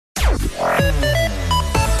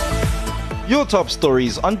Your top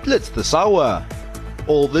stories on Blitz this hour.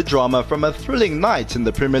 All the drama from a thrilling night in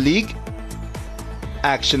the Premier League.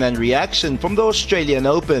 Action and reaction from the Australian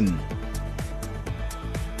Open.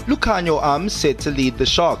 Lukhanyo set to lead the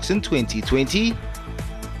Sharks in 2020.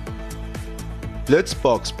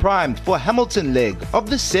 Blitzbox primed for Hamilton leg of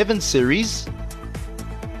the 7 Series.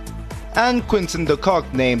 And Quinton de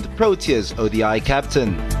Kock named Proteas ODI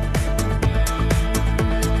captain.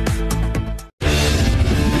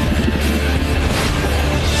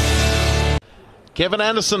 Kevin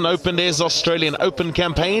Anderson opened his Australian Open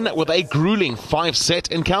campaign with a grueling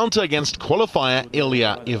 5-set encounter against qualifier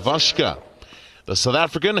Ilya Ivashka. The South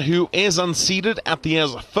African, who is unseeded at the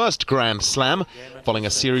year's first Grand Slam, following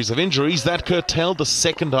a series of injuries that curtailed the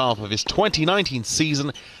second half of his 2019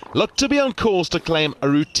 season, looked to be on course to claim a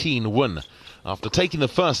routine win after taking the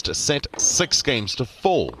first set 6 games to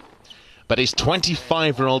 4. But his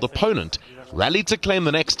 25-year-old opponent rallied to claim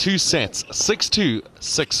the next 2 sets 6-2,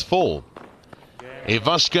 6-4.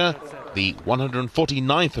 Ivashka, the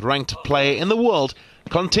 149th ranked player in the world,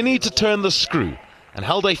 continued to turn the screw and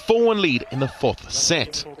held a 4-1 lead in the 4th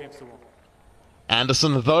set.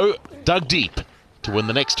 Anderson, though, dug deep to win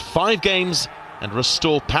the next 5 games and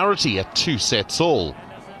restore parity at 2 sets all.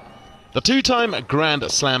 The 2-time Grand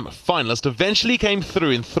Slam finalist eventually came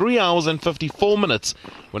through in 3 hours and 54 minutes,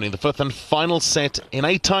 winning the 5th and final set in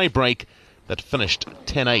a tie-break that finished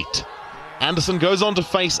 10-8. Anderson goes on to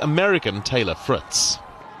face American Taylor Fritz.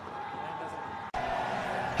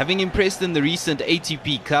 Having impressed in the recent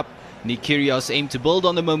ATP Cup, Nick Kyrgios aimed to build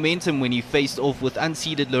on the momentum when he faced off with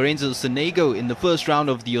unseeded Lorenzo Sonego in the first round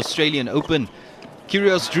of the Australian Open.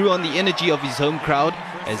 Kyrgios drew on the energy of his home crowd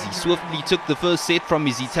as he swiftly took the first set from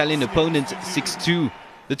his Italian opponent 6-2.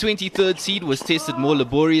 The 23rd seed was tested more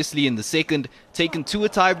laboriously in the second, taken to a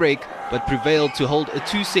tiebreak, but prevailed to hold a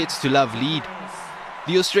 2-sets-to-love lead.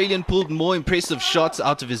 The Australian pulled more impressive shots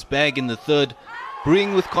out of his bag in the third,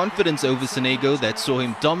 brewing with confidence over Sonego that saw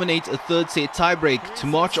him dominate a 3rd set tiebreak to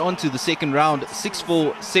march on to the second round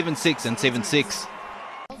 6-4, 7-6 and 7-6.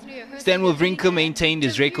 Stan Wawrinka maintained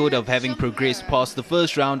his record of having progressed past the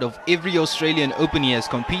first round of every Australian Open he has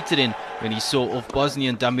competed in when he saw off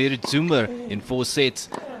Bosnian Damir Dzumhur in 4 sets.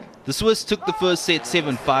 The Swiss took the first set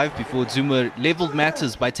 7-5 before Dzumhur levelled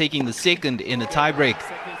matters by taking the second in a tiebreak.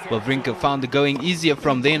 Wawrinka found the going easier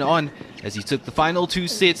from then on as he took the final 2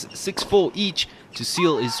 sets 6-4 each to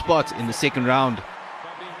seal his spot in the second round.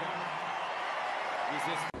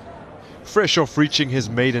 Fresh off reaching his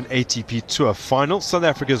maiden ATP Tour final, South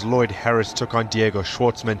Africa's Lloyd Harris took on Diego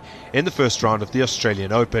Schwartzman in the first round of the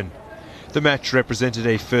Australian Open. The match represented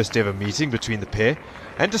a first ever meeting between the pair,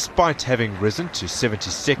 and despite having risen to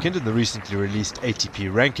 72nd in the recently released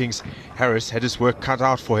ATP rankings, Harris had his work cut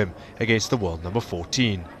out for him against the world number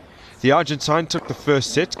 14. The Argentine took the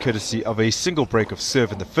first set courtesy of a single break of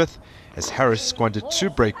serve in the 5th, as Harris squandered 2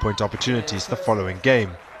 breakpoint opportunities the following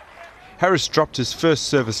game. Harris dropped his first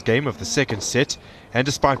service game of the second set, and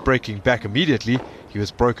despite breaking back immediately, he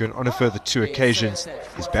was broken on a further 2 occasions,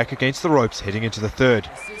 his back against the ropes heading into the third.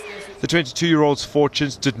 The 22-year-old's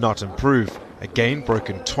fortunes did not improve, again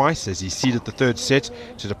broken twice as he ceded the 3rd set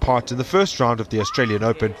to depart in the first round of the Australian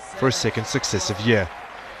Open for a second successive year.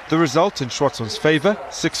 The result in Schwartzman's favour,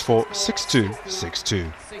 6-4, 6-2,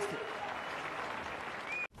 6-2.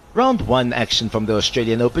 Round 1 action from the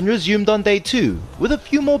Australian Open resumed on day 2, with a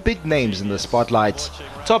few more big names in the spotlight.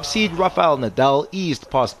 Top seed Rafael Nadal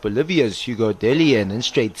eased past Bolivia's Hugo Dellien in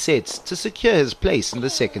straight sets to secure his place in the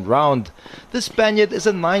second round. The Spaniard is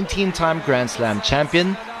a 19-time Grand Slam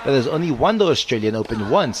champion, but has only won the Australian Open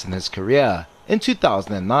once in his career, in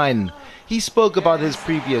 2009. He spoke about his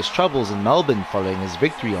previous troubles in Melbourne following his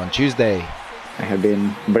victory on Tuesday. I have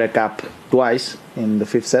been break up twice in the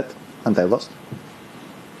 5th set and I lost.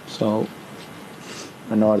 So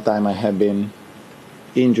another time I have been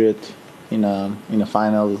injured in a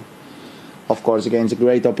final, of course against a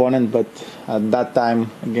great opponent, but at that time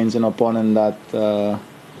against an opponent that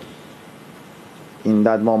in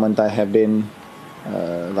that moment I have been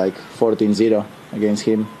like 14-0 against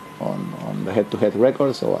him on the head-to-head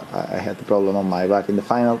record, so I had the problem on my back in the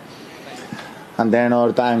final. And then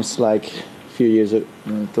other times, like a few years ago,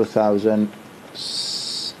 in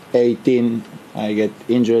 2018, I get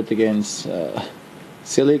injured against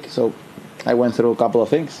Silic, so I went through a couple of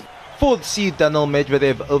things. 4th seed Daniil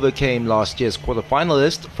Medvedev overcame last year's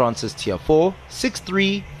quarterfinalist Francis Tiafoe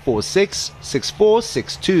 6-3, 4-6, 6-4,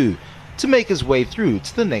 6-2 to make his way through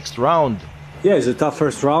to the next round. Yeah, it's a tough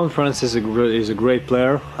first round. Francis is a great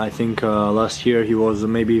player. I think last year he was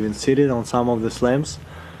maybe even seeded on some of the slams.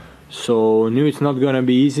 So knew it's not going to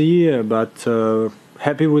be easy, but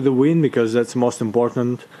happy with the win because that's most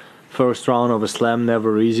important. First round of a slam,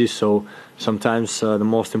 never easy, so sometimes the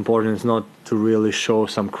most important is not to really show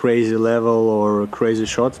some crazy level or crazy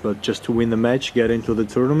shots, but just to win the match, get into the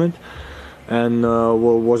tournament. And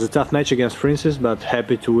was a tough match against Francis, but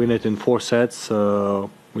happy to win it in 4 sets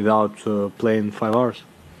without playing 5 hours.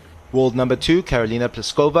 World number 2 Karolina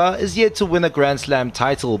Pliskova is yet to win a Grand Slam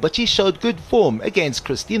title, but she showed good form against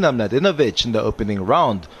Kristina Mladenovic in the opening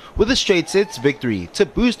round with a straight sets victory to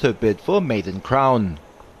boost her bid for a maiden crown.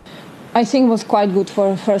 I think it was quite good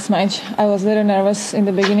for first match. I was a little nervous in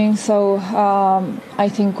the beginning, so I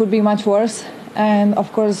think could be much worse. And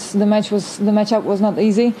of course, the matchup was not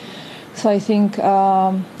easy. So I think,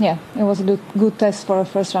 it was a good test for a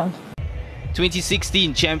first round.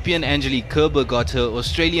 2016 champion Angelique Kerber got her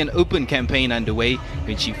Australian Open campaign underway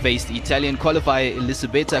when she faced Italian qualifier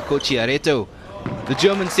Elisabetta Cocciaretto. The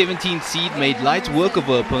German 17th seed made light work of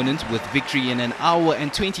her opponent with victory in 1 hour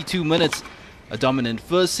and 22 minutes. A dominant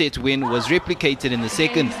first set win was replicated in the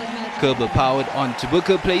second. Kerber powered on to book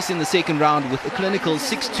her place in the second round with a clinical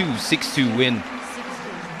 6-2, 6-2 win.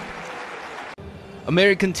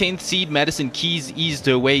 American 10th seed Madison Keys eased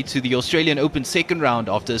her way to the Australian Open second round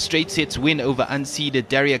after a straight sets win over unseeded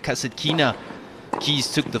Daria Kasatkina.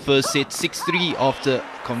 Keys took the first set 6-3 after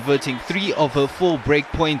converting 3 of her 4 break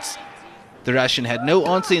points. The Russian had no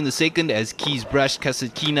answer in the second as Keys brushed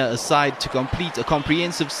Kasatkina aside to complete a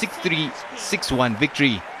comprehensive 6-3, 6-1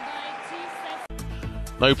 victory.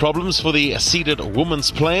 No problems for the seeded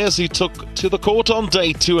women's players who took to the court on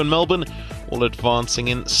day 2 in Melbourne, all advancing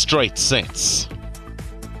in straight sets.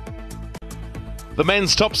 The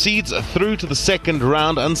men's top seeds are through to the second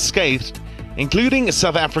round unscathed, including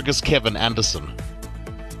South Africa's Kevin Anderson.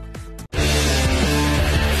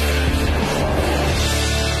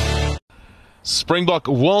 Springbok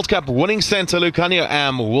World Cup winning centre Lucanio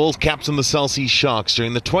Am world captained the Cell C Sharks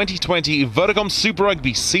during the 2020 Vodacom Super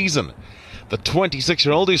Rugby season. The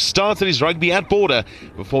 26-year-old who started his rugby at Border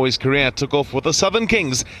before his career took off with the Southern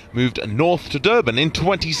Kings moved north to Durban in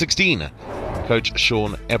 2016. Coach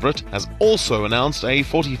Sean Everett has also announced a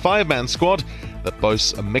 45-man squad that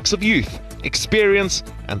boasts a mix of youth, experience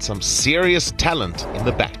and some serious talent in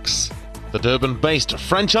the backs. The Durban-based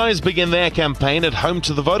franchise begin their campaign at home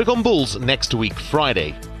to the Vodacom Bulls next week,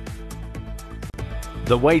 Friday.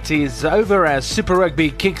 The wait is over as Super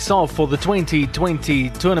Rugby kicks off for the 2020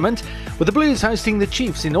 tournament, with the Blues hosting the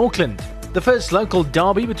Chiefs in Auckland. The first local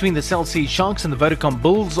derby between the Cell C Sharks and the Vodacom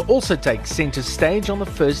Bulls also takes centre stage on the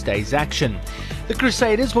first day's action. The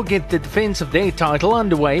Crusaders will get the defence of their title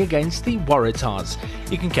underway against the Waratahs.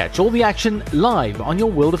 You can catch all the action live on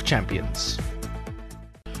your World of Champions.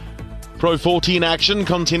 Pro 14 action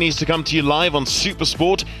continues to come to you live on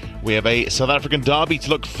SuperSport. We have a South African derby to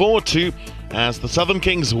look forward to as the Southern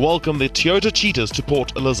Kings welcome the Toyota Cheetahs to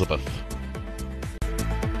Port Elizabeth.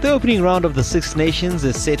 The opening round of the Six Nations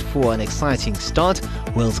is set for an exciting start.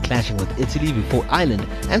 Wales clashing with Italy before Ireland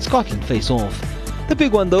and Scotland face off. The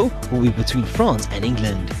big one though will be between France and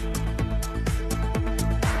England.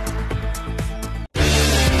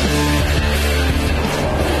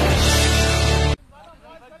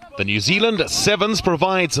 The New Zealand Sevens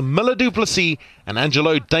provides Miller du Plessis and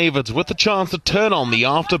Angelo Davids with the chance to turn on the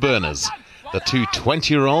afterburners. The two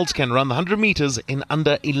 20-year-olds can run the 100 metres in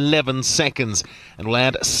under 11 seconds and will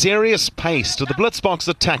add serious pace to the Blitzbox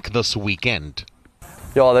attack this weekend.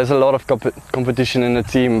 Yeah, there's a lot of competition in the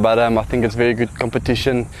team, but I think it's very good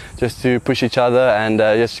competition just to push each other and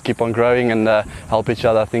just keep on growing and help each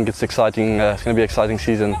other. I think it's exciting. It's going to be an exciting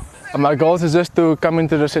season. My goal is just to come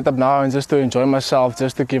into the setup now and just to enjoy myself,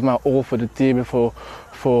 just to give my all for the team, for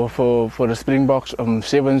the Springboks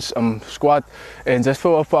Sevens squad, and just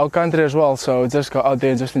for our country as well. So just go out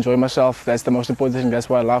there and just enjoy myself. That's the most important thing. That's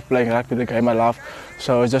why I love playing rugby, the game I love.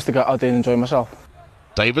 So just to go out there and enjoy myself.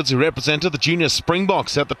 Davids, who represented the junior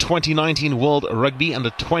Springboks at the 2019 World Rugby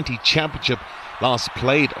Under-20 Championship, last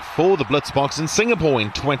played for the Blitzboks in Singapore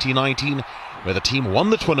in 2019, where the team won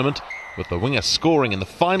the tournament with the winger scoring in the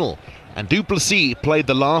final. And du Plessis played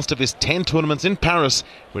the last of his 10 tournaments in Paris,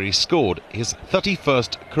 where he scored his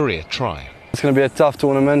 31st career try. It's going to be a tough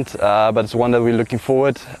tournament, but it's one that we're looking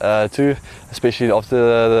forward to, especially after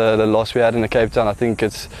the loss we had in the Cape Town. I think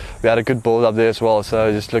we had a good build up there as well,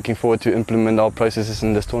 so just looking forward to implement our processes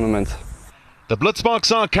in this tournament. The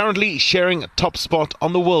Blitzboks are currently sharing a top spot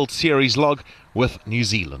on the World Series log with New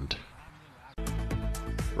Zealand.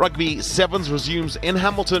 Rugby Sevens resumes in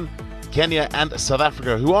Hamilton. Kenya and South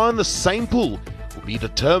Africa, who are in the same pool, will be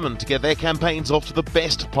determined to get their campaigns off to the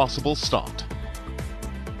best possible start.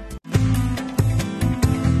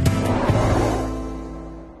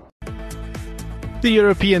 The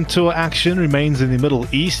European Tour action remains in the Middle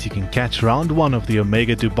East. You can catch round 1 of the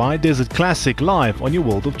Omega Dubai Desert Classic live on your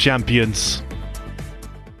World of Champions.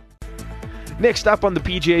 Next up on the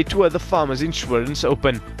PGA Tour, the Farmers Insurance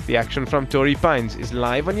Open. The action from Torrey Pines is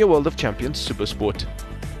live on your World of Champions SuperSport.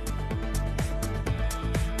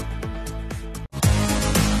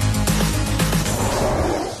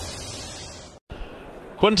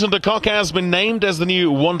 Quinton de Kock has been named as the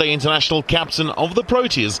new one-day international captain of the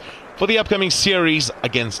Proteas for the upcoming series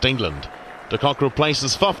against England. De Kock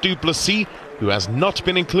replaces Faf du Plessis, who has not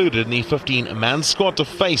been included in the 15-man squad to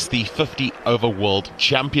face the 50-over world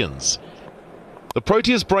champions. The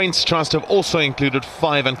Proteas Brains Trust have also included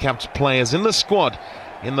 5 uncapped players in the squad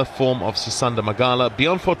in the form of Sisanda Magala,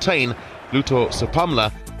 Bjorn Fortuin, Luto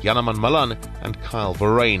Sepamla, Yanaman Malan and Kyle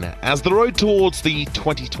Verreyn, as the road towards the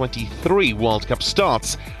 2023 World Cup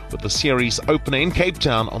starts, with the series opener in Cape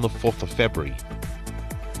Town on the 4th of February.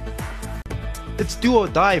 It's do or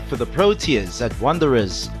die for the Proteas at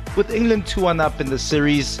Wanderers. With England 2-1 up in the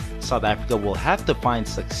series, South Africa will have to find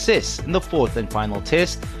success in the 4th and final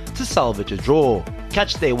test to salvage a draw.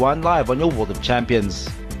 Catch Day 1 live on your World of Champions.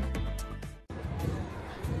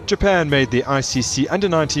 Japan made the ICC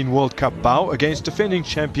Under-19 World Cup bow against defending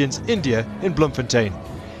champions India in Bloemfontein.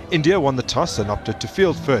 India won the toss and opted to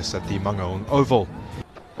field first at the Mangaung Oval.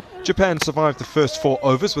 Japan survived the first 4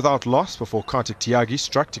 overs without loss before Kartik Tyagi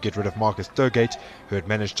struck to get rid of Marcus Thurgate, who had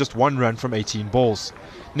managed just 1 run from 18 balls.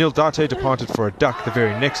 Neil Date departed for a duck the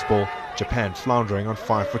very next ball, Japan floundering on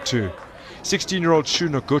 5 for 2. 16-year-old Shu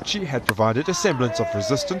Noguchi had provided a semblance of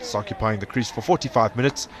resistance, occupying the crease for 45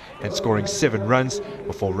 minutes and scoring 7 runs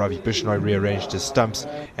before Ravi Bishnoi rearranged his stumps,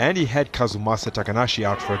 and he had Kazumasa Takanashi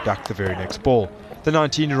out for a duck the very next ball. The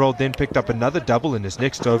 19-year-old then picked up another double in his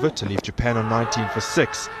next over to leave Japan on 19 for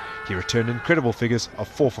 6. He returned incredible figures of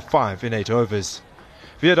 4 for 5 in 8 overs.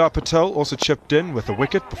 Vedar Patel also chipped in with a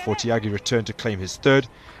wicket before Tyagi returned to claim his 3rd.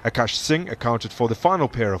 Akash Singh accounted for the final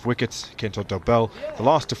pair of wickets, Kento Dobell, the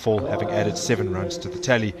last to fall, having added 7 runs to the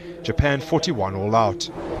tally. Japan 41 all out.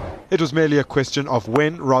 It was merely a question of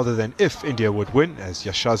when rather than if India would win, as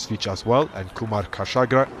Yashasvi Jaswal and Kumar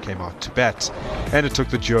Kashagra came out to bat. And it took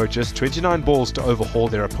the duo just 29 balls to overhaul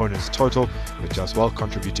their opponent's total, with Jaswal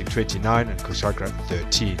contributing 29 and Kashagra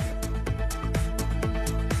 13.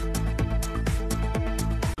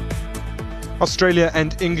 Australia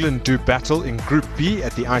and England do battle in Group B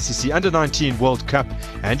at the ICC Under-19 World Cup,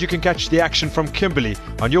 and you can catch the action from Kimberley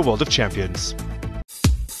on your World of Champions.